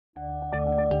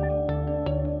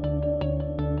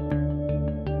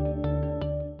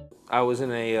I was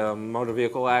in a motor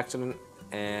vehicle accident,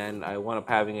 and I wound up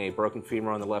having a broken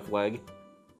femur on the left leg.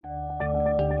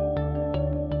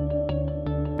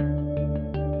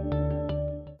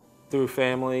 Through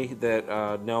family, that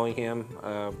knowing him,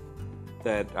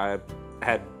 that I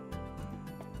had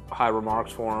high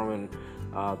remarks for him,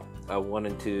 and I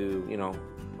wanted to,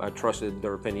 I trusted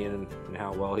their opinion and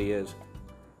how well he is.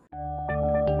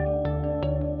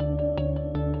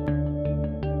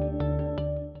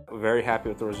 Very happy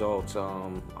with the results.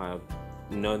 I've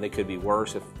known they could be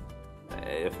worse if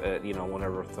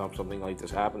whenever something like this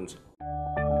happens.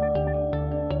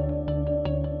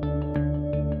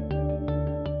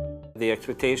 The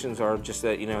expectations are just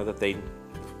that that they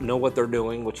know what they're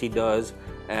doing, which he does,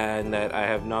 and that I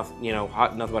have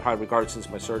nothing but high regard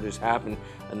since my surgeries happened,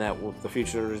 and that the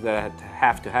future that I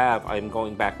have to have, I'm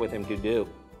going back with him to do.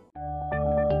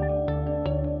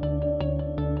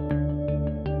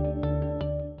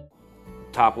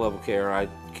 Top level care. I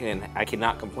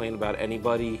cannot complain about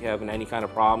anybody having any kind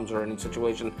of problems or any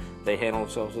situation. They handle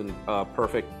themselves in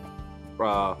perfect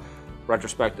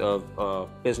retrospect of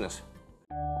business.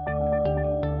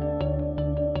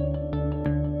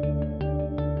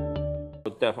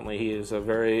 Definitely, he is a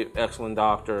very excellent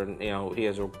doctor, and he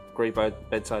has a great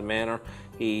bedside manner.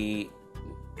 He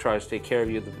tries to take care of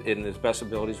you in his best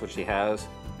abilities, which he has.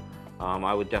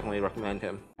 I would definitely recommend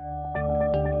him.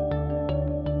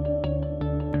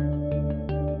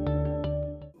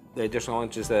 The additional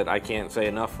inches that I can't say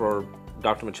enough for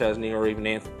Dr. McChesney or even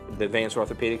the Advanced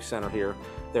Orthopedic Center here.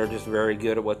 They're just very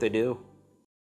good at what they do.